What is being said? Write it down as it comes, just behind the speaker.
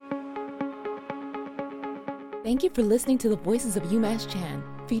Thank you for listening to the Voices of UMass Chan,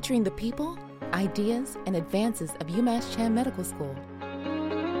 featuring the people, ideas, and advances of UMass Chan Medical School.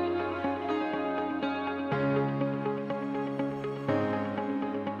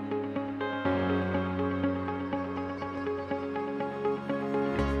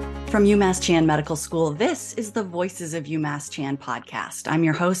 From UMass Chan Medical School, this is the Voices of UMass Chan podcast. I'm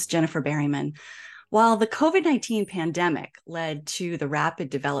your host, Jennifer Berryman. While the COVID-19 pandemic led to the rapid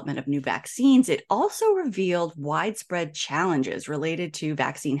development of new vaccines, it also revealed widespread challenges related to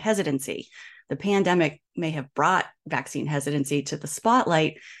vaccine hesitancy. The pandemic may have brought vaccine hesitancy to the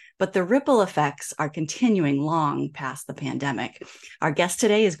spotlight, but the ripple effects are continuing long past the pandemic. Our guest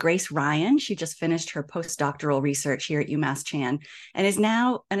today is Grace Ryan. She just finished her postdoctoral research here at UMass Chan and is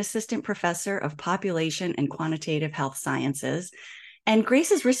now an assistant professor of population and quantitative health sciences. And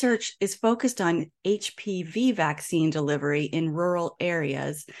Grace's research is focused on HPV vaccine delivery in rural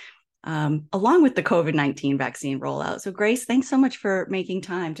areas, along with the COVID-19 vaccine rollout. So Grace, thanks so much for making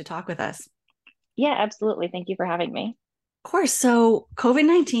time to talk with us. Yeah, absolutely. Thank you for having me. Of course. So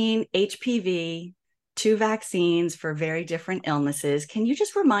COVID-19, HPV, two vaccines for very different illnesses. Can you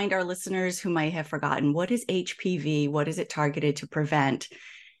just remind our listeners who might have forgotten, what is HPV? What is it targeted to prevent?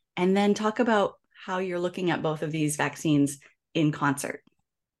 And then talk about how you're looking at both of these vaccines in concert.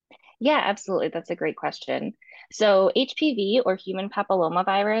 Yeah, absolutely. That's a great question. So HPV, or Human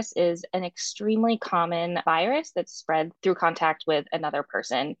Papillomavirus, is an extremely common virus that's spread through contact with another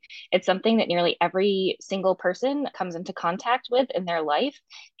person. It's something that nearly every single person comes into contact with in their life.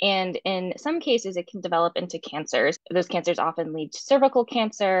 And in some cases, it can develop into cancers. Those cancers often lead to cervical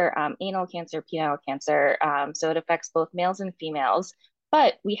cancer, anal cancer, penile cancer. So it affects both males and females.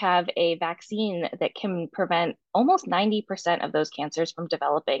 But we have a vaccine that can prevent almost 90% of those cancers from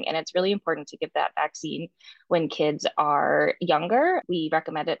developing. And it's really important to give that vaccine when kids are younger. We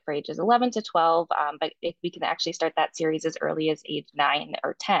recommend it for ages 11 to 12, but if we can actually start that series as early as age 9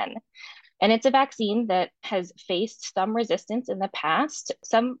 or 10. And it's a vaccine that has faced some resistance in the past,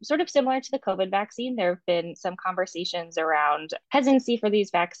 some sort of similar to the COVID vaccine. There have been some conversations around hesitancy for these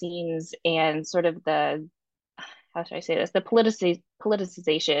vaccines and sort of the how should I say this, the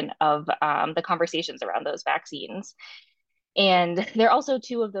politicization of the conversations around those vaccines. And they're also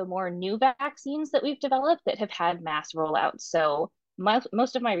two of the more new vaccines that we've developed that have had mass rollouts. So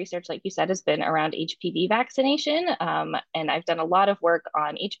most of my research, like you said, has been around HPV vaccination. And I've done a lot of work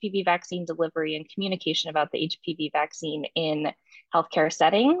on HPV vaccine delivery and communication about the HPV vaccine in healthcare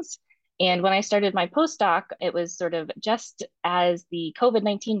settings. And when I started my postdoc, it was sort of just as the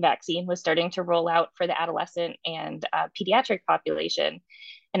COVID-19 vaccine was starting to roll out for the adolescent and pediatric population.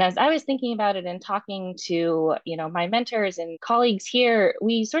 And as I was thinking about it and talking to, my mentors and colleagues here,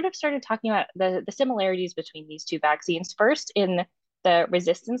 we sort of started talking about the similarities between these two vaccines. First, in the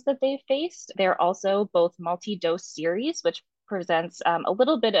resistance that they've faced. They're also both multi-dose series, which presents a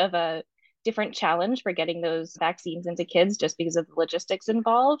little bit of a different challenge for getting those vaccines into kids just because of the logistics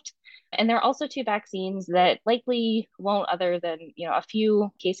involved. And there are also two vaccines that likely won't, other than, a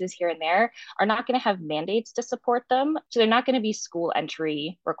few cases here and there, are not going to have mandates to support them. So they're not going to be school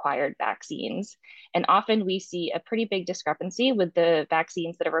entry required vaccines. And often we see a pretty big discrepancy with the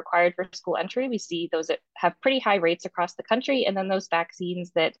vaccines that are required for school entry. We see those that have pretty high rates across the country, and then those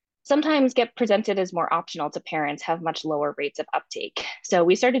vaccines that sometimes get presented as more optional to parents have much lower rates of uptake. So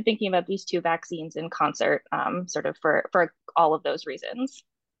we started thinking about these two vaccines in concert, sort of for all of those reasons.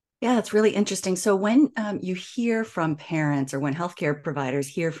 Yeah, it's really interesting. So when you hear from parents, or when healthcare providers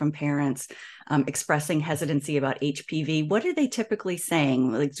hear from parents expressing hesitancy about HPV, what are they typically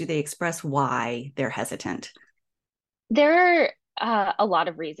saying? Like, do they express why they're hesitant? There are a lot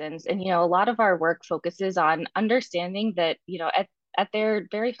of reasons. And, a lot of our work focuses on understanding that, at their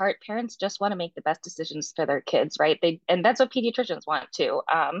very heart, parents just want to make the best decisions for their kids, right? And that's what pediatricians want too.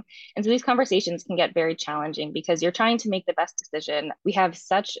 And so these conversations can get very challenging because you're trying to make the best decision. We have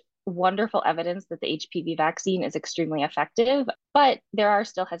such wonderful evidence that the HPV vaccine is extremely effective, but there are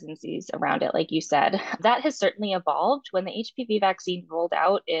still hesitancies around it, like you said. That has certainly evolved. When the HPV vaccine rolled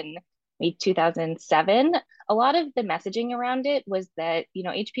out in 2007, a lot of the messaging around it was that,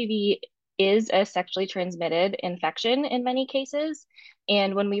 HPV is a sexually transmitted infection in many cases.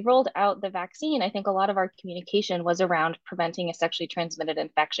 And when we rolled out the vaccine, I think a lot of our communication was around preventing a sexually transmitted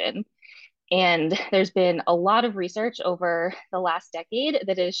infection. And there's been a lot of research over the last decade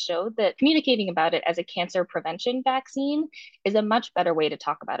that has showed that communicating about it as a cancer prevention vaccine is a much better way to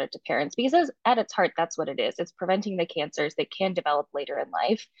talk about it to parents, because at its heart, that's what it is. It's preventing the cancers that can develop later in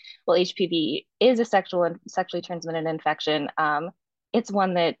life. Well, HPV is a sexually transmitted infection. It's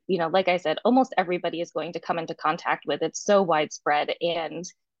one that, like I said, almost everybody is going to come into contact with. It's so widespread. And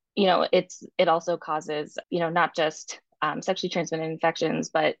it also causes, not just sexually transmitted infections,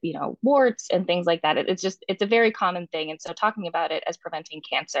 but, warts and things like that. It's a very common thing. And so talking about it as preventing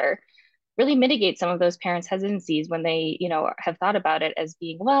cancer really mitigate some of those parents' hesitancies when they, have thought about it as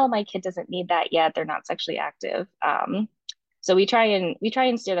being, well, my kid doesn't need that yet. They're not sexually active. So we try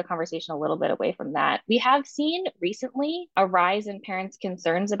and steer the conversation a little bit away from that. We have seen recently a rise in parents'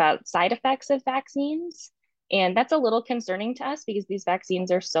 concerns about side effects of vaccines. And that's a little concerning to us because these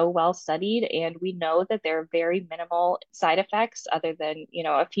vaccines are so well studied and we know that there are very minimal side effects other than,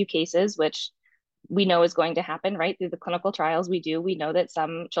 a few cases, which we know is going to happen, right? Through the clinical trials we know that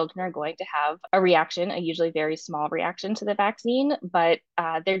some children are going to have a reaction, a usually very small reaction to the vaccine, but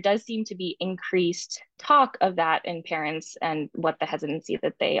there does seem to be increased talk of that in parents and what the hesitancy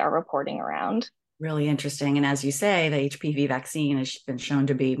that they are reporting around. Really interesting. And as you say, the HPV vaccine has been shown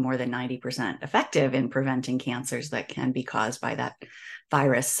to be more than 90% effective in preventing cancers that can be caused by that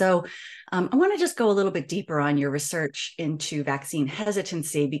virus. So I want to just go a little bit deeper on your research into vaccine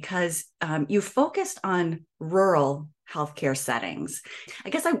hesitancy because you focused on rural healthcare settings.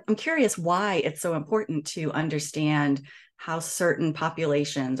 I guess I'm curious why it's so important to understand how certain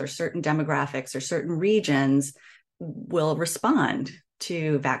populations or certain demographics or certain regions will respond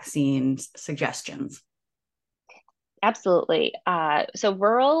to vaccine suggestions. Absolutely. So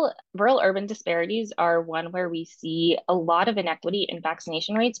rural urban disparities are one where we see a lot of inequity in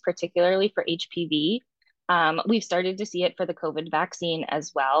vaccination rates, particularly for HPV. We've started to see it for the COVID vaccine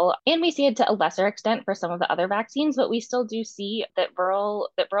as well, and we see it to a lesser extent for some of the other vaccines. But we still do see that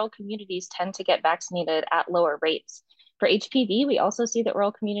rural communities tend to get vaccinated at lower rates. For HPV, we also see that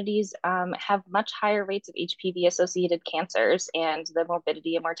rural communities have much higher rates of HPV-associated cancers, and the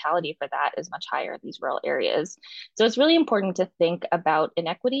morbidity and mortality for that is much higher in these rural areas. So it's really important to think about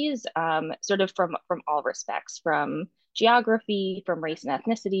inequities sort of from all respects, from geography, from race and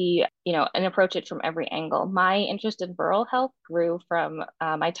ethnicity, and approach it from every angle. My interest in rural health grew from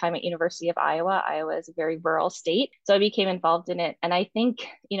my time at University of Iowa. Iowa is a very rural state, so I became involved in it. And I think,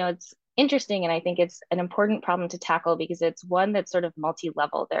 it's interesting, and I think it's an important problem to tackle because it's one that's sort of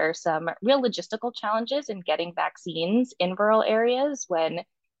multi-level. There are some real logistical challenges in getting vaccines in rural areas when,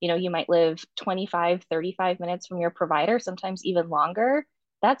 you might live 25, 35 minutes from your provider, sometimes even longer.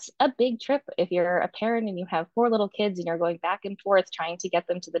 That's a big trip if you're a parent and you have 4 little kids and you're going back and forth trying to get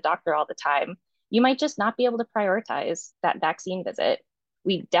them to the doctor all the time. You might just not be able to prioritize that vaccine visit.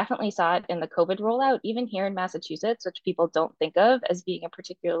 We definitely saw it in the COVID rollout, even here in Massachusetts, which people don't think of as being a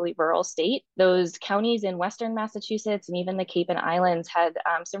particularly rural state. Those counties in Western Massachusetts and even the Cape and Islands had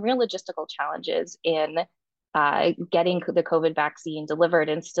some real logistical challenges in getting the COVID vaccine delivered,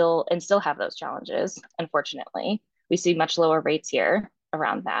 and still have those challenges. Unfortunately, we see much lower rates here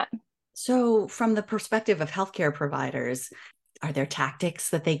around that. So, from the perspective of healthcare providers, are there tactics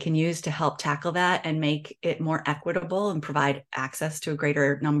that they can use to help tackle that and make it more equitable and provide access to a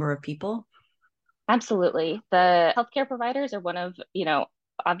greater number of people? Absolutely. The healthcare providers are one of,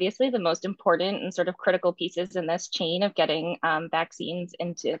 obviously the most important and sort of critical pieces in this chain of getting vaccines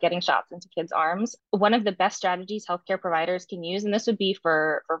into getting shots into kids' arms. One of the best strategies healthcare providers can use, and this would be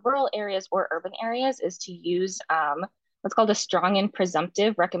for rural areas or urban areas, is to use what's called a strong and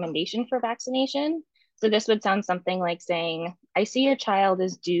presumptive recommendation for vaccination. So this would sound something like saying, I see your child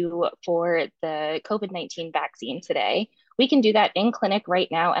is due for the COVID-19 vaccine today. We can do that in clinic right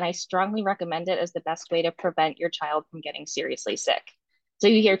now, and I strongly recommend it as the best way to prevent your child from getting seriously sick. So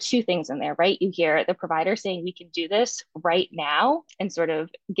you hear two things in there, right? You hear the provider saying we can do this right now and sort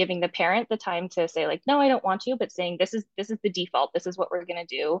of giving the parent the time to say like, no, I don't want to, but saying this is the default. This is what we're going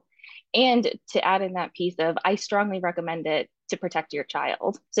to do. And to add in that piece of, I strongly recommend it to protect your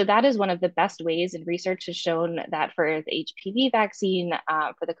child. So that is one of the best ways, and research has shown that for the HPV vaccine,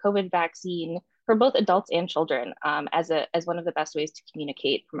 for the COVID vaccine, for both adults and children, as one of the best ways to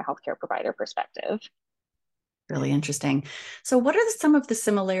communicate from a healthcare provider perspective. Really interesting. So, what are some of the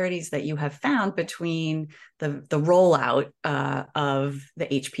similarities that you have found between the rollout of the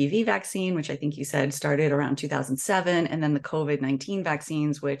HPV vaccine, which I think you said started around 2007, and then the COVID-19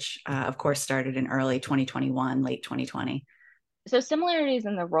 vaccines, which of course started in early 2021, late 2020? So similarities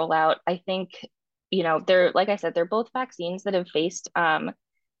in the rollout, I think, they're, like I said, they're both vaccines that have faced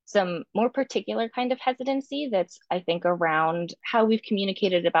some more particular kind of hesitancy that's, I think, around how we've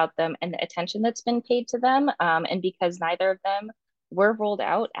communicated about them and the attention that's been paid to them. And because neither of them were rolled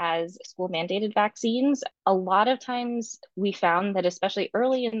out as school mandated vaccines. A lot of times we found that, especially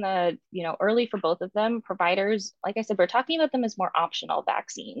early in the, early for both of them, providers, like I said, we're talking about them as more optional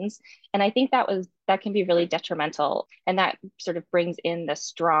vaccines. And I think that can be really detrimental. And that sort of brings in the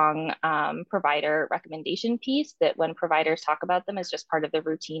strong provider recommendation piece, that when providers talk about them as just part of the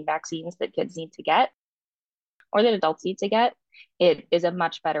routine vaccines that kids need to get or that adults need to get, it is a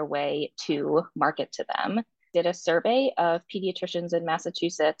much better way to market to them. Did a survey of pediatricians in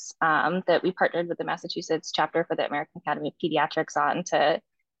Massachusetts that we partnered with the Massachusetts chapter for the American Academy of Pediatrics on to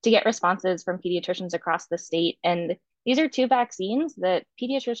get responses from pediatricians across the state. And these are two vaccines that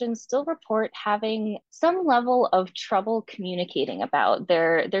pediatricians still report having some level of trouble communicating about.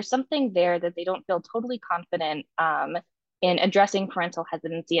 There's something there that they don't feel totally confident in addressing parental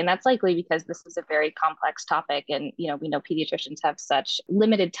hesitancy. And that's likely because this is a very complex topic. And, we know pediatricians have such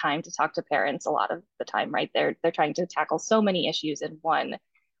limited time to talk to parents a lot of the time, right? They're trying to tackle so many issues in one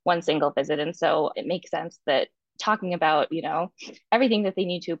single visit. And so it makes sense that talking about, everything that they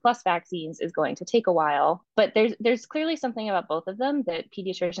need to plus vaccines is going to take a while. But there's clearly something about both of them that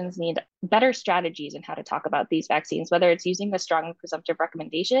pediatricians need better strategies in how to talk about these vaccines, whether it's using the strong presumptive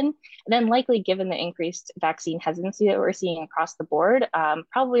recommendation, and then likely, given the increased vaccine hesitancy that we're seeing across the board,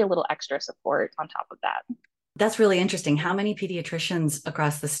 probably a little extra support on top of that. That's really interesting. How many pediatricians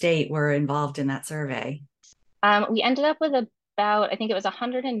across the state were involved in that survey? We ended up with I think it was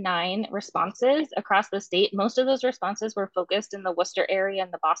 109 responses across the state. Most of those responses were focused in the Worcester area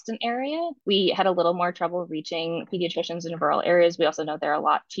and the Boston area. We had a little more trouble reaching pediatricians in rural areas. We also know there are a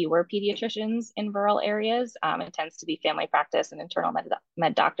lot fewer pediatricians in rural areas. It tends to be family practice and internal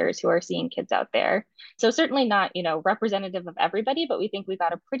med doctors who are seeing kids out there. So certainly not, representative of everybody, but we think we've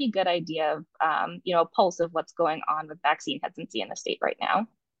got a pretty good idea of, a pulse of what's going on with vaccine hesitancy in the state right now.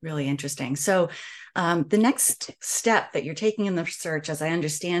 Really interesting. So the next step that you're taking in the research, as I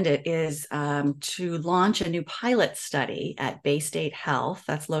understand it, is to launch a new pilot study at Bay State Health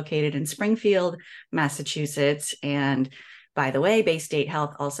that's located in Springfield, Massachusetts. And by the way, Bay State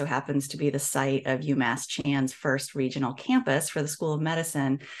Health also happens to be the site of UMass Chan's first regional campus for the School of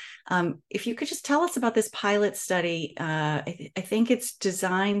Medicine. If you could just tell us about this pilot study. I think it's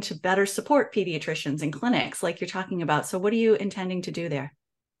designed to better support pediatricians and clinics like you're talking about. So what are you intending to do there?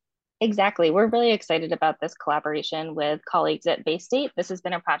 Exactly. We're really excited about this collaboration with colleagues at Bay State. This has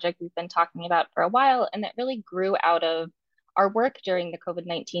been a project we've been talking about for a while, and that really grew out of our work during the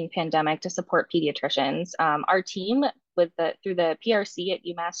COVID-19 pandemic to support pediatricians. Our team, through the PRC at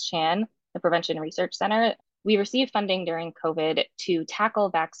UMass Chan, the Prevention Research Center, we received funding during COVID to tackle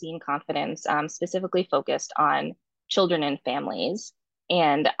vaccine confidence, specifically focused on children and families.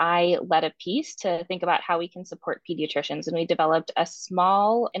 And I led a piece to think about how we can support pediatricians. And we developed a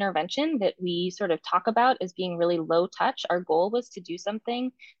small intervention that we sort of talk about as being really low touch. Our goal was to do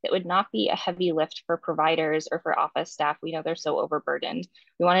something that would not be a heavy lift for providers or for office staff. We know they're so overburdened.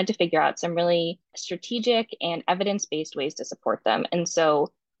 We wanted to figure out some really strategic and evidence-based ways to support them. And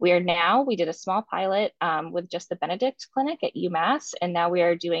so we did a small pilot with just the Benedict Clinic at UMass, and now we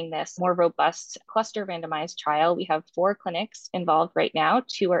are doing this more robust cluster randomized trial. We have 4 clinics involved right now.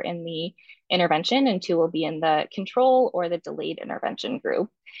 2 are in the intervention and 2 will be in the control or the delayed intervention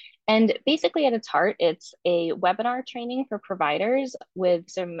group. And basically at its heart, it's a webinar training for providers with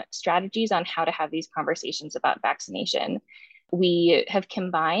some strategies on how to have these conversations about vaccination. We have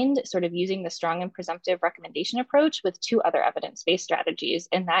combined sort of using the strong and presumptive recommendation approach with 2 other evidence-based strategies,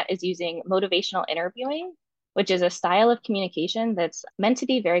 and that is using motivational interviewing, which is a style of communication that's meant to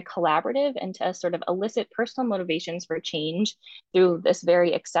be very collaborative and to sort of elicit personal motivations for change through this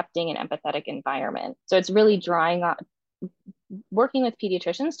very accepting and empathetic environment. So it's really working with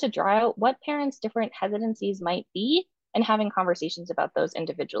pediatricians to draw out what parents' different hesitancies might be and having conversations about those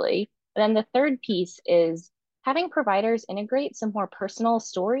individually. And then the third piece is having providers integrate some more personal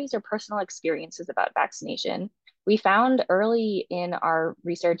stories or personal experiences about vaccination. We found early in our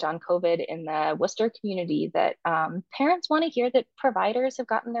research on COVID in the Worcester community that parents want to hear that providers have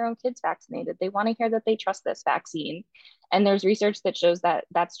gotten their own kids vaccinated. They want to hear that they trust this vaccine. And there's research that shows that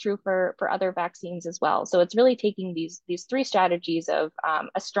that's true for other vaccines as well. So it's really taking these 3 strategies of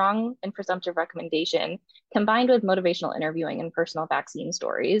a strong and presumptive recommendation combined with motivational interviewing and personal vaccine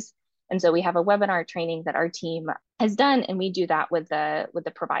stories. And so we have a webinar training that our team has done, and we do that with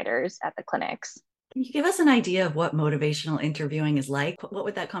the providers at the clinics. Can you give us an idea of what motivational interviewing is like? What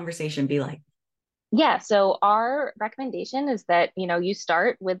would that conversation be like? Yeah, so our recommendation is that, you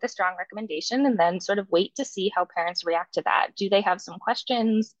start with the strong recommendation and then sort of wait to see how parents react to that. Do they have some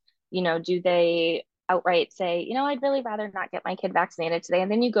questions? Do they outright say, I'd really rather not get my kid vaccinated today? And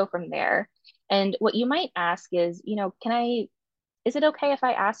then you go from there. And what you might ask is, can I is it okay if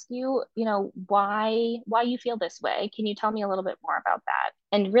I ask you, why you feel this way? Can you tell me a little bit more about that?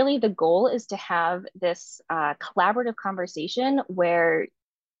 And really, the goal is to have this collaborative conversation where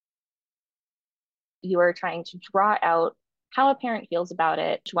you are trying to draw out how a parent feels about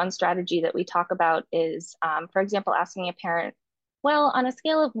it. One strategy that we talk about is, for example, asking a parent, well, on a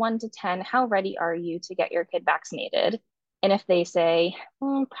scale of 1 to 10, how ready are you to get your kid vaccinated? And if they say,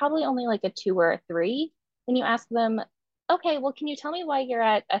 probably only like a 2 or a 3, then you ask them, okay, well, can you tell me why you're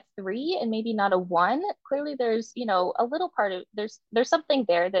at a 3 and maybe not a 1? Clearly, there's, a little part of there's something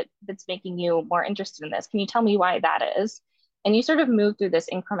there that's making you more interested in this. Can you tell me why that is? And you sort of move through this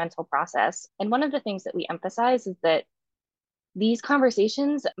incremental process. And one of the things that we emphasize is that these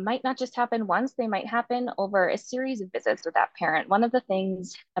conversations might not just happen once, they might happen over a series of visits with that parent. One of the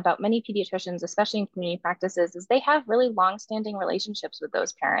things about many pediatricians, especially in community practices, is they have really long-standing relationships with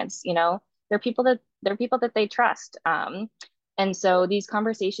those parents. They're people that they trust. And so these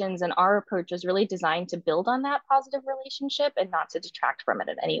conversations and our approach is really designed to build on that positive relationship and not to detract from it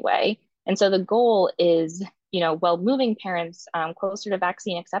in any way. And so the goal is, while moving parents closer to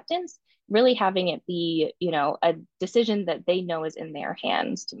vaccine acceptance, really having it be, a decision that they know is in their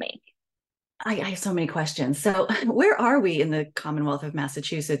hands to make. I have so many questions. So, where are we in the Commonwealth of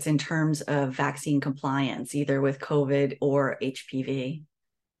Massachusetts in terms of vaccine compliance, either with COVID or HPV?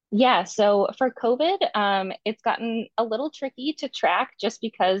 Yeah, so for COVID, it's gotten a little tricky to track just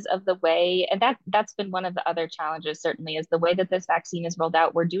because of the way, and that's been one of the other challenges, certainly, is the way that this vaccine is rolled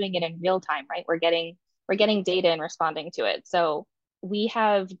out. We're doing it in real time, right? We're getting data and responding to it. So we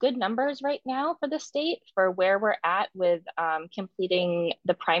have good numbers right now for the state for where we're at with completing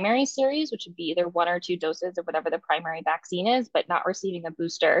the primary series, which would be either 1 or 2 doses of whatever the primary vaccine is, but not receiving a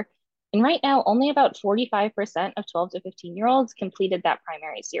booster. And right now, only about 45% of 12 to 15-year-olds completed that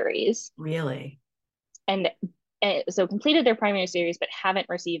primary series. Really? And so completed their primary series, but haven't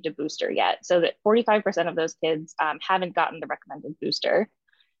received a booster yet. So that 45% of those kids haven't gotten the recommended booster.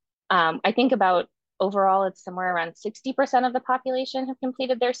 I think about overall, it's somewhere around 60% of the population have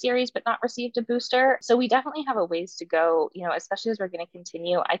completed their series, but not received a booster. So we definitely have a ways to go, especially as we're going to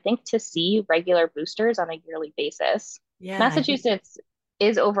continue, I think, to see regular boosters on a yearly basis. Yeah, Massachusetts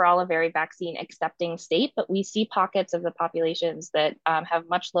is overall a very vaccine accepting state, but we see pockets of the populations that have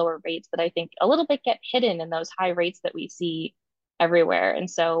much lower rates that I think a little bit get hidden in those high rates that we see everywhere. And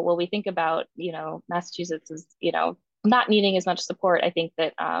so when we think about, Massachusetts is, not needing as much support, I think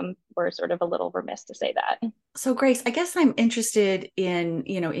that we're sort of a little remiss to say that. So, Grace, I guess I'm interested in,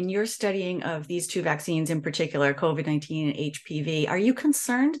 in your studying of these two vaccines in particular, COVID-19 and HPV. Are you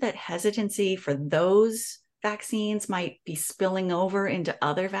concerned that hesitancy for those vaccines might be spilling over into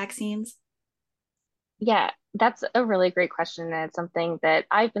other vaccines? Yeah, that's a really great question. And it's something that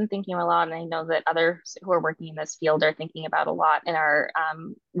I've been thinking a lot, and I know that others who are working in this field are thinking about a lot and are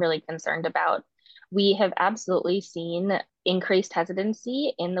really concerned about. We have absolutely seen increased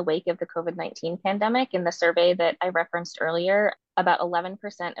hesitancy in the wake of the COVID-19 pandemic. In the survey that I referenced earlier, about 11%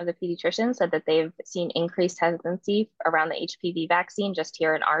 of the pediatricians said that they've seen increased hesitancy around the HPV vaccine just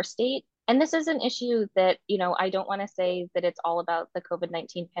here in our state. And this is an issue that, I don't want to say that it's all about the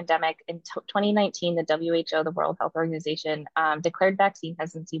COVID-19 pandemic. In 2019, the WHO, the World Health Organization, declared vaccine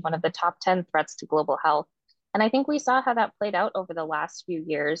hesitancy one of the top 10 threats to global health. And I think we saw how that played out over the last few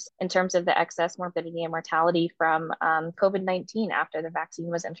years in terms of the excess morbidity and mortality from COVID-19 after the vaccine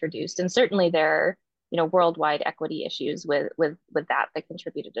was introduced. And certainly there are, worldwide equity issues with that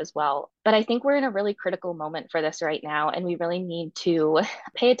contributed as well. But I think we're in a really critical moment for this right now, and we really need to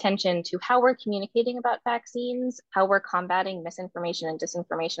pay attention to how we're communicating about vaccines, how we're combating misinformation and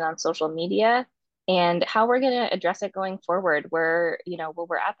disinformation on social media, and how we're going to address it going forward. When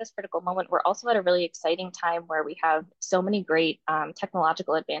we're at this critical moment, we're also at a really exciting time where we have so many great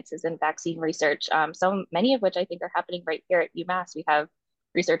technological advances in vaccine research, so many of which I think are happening right here at UMass. We have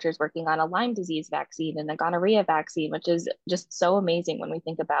researchers working on a Lyme disease vaccine and a gonorrhea vaccine, which is just so amazing when we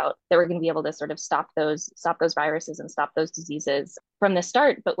think about that we're going to be able to sort of stop those viruses and stop those diseases from the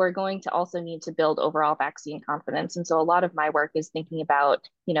start. But we're going to also need to build overall vaccine confidence. And so a lot of my work is thinking about,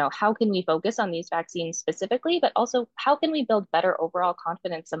 how can we focus on these vaccines specifically, but also how can we build better overall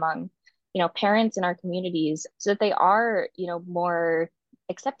confidence among, parents in our communities so that they are, more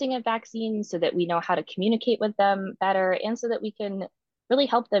accepting of vaccines, so that we know how to communicate with them better, and so that we can really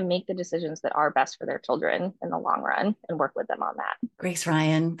help them make the decisions that are best for their children in the long run and work with them on that. Grace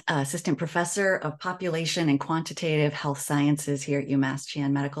Ryan, Assistant Professor of Population and Quantitative Health Sciences here at UMass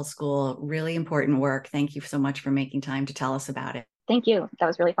Chan Medical School. Really important work. Thank you so much for making time to tell us about it. Thank you. That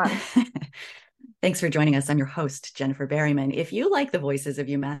was really fun. Thanks for joining us. I'm your host, Jennifer Berryman. If you like the Voices of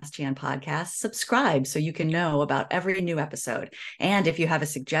UMass Chan podcast, subscribe so you can know about every new episode. And if you have a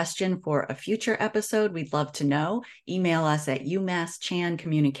suggestion for a future episode, we'd love to know. Email us at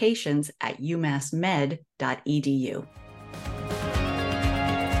umasschancommunications@umassmed.edu.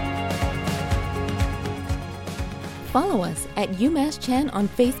 Follow us at UMass Chan on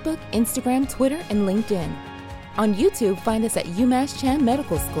Facebook, Instagram, Twitter, and LinkedIn. On YouTube, find us at UMass Chan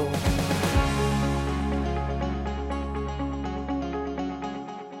Medical School.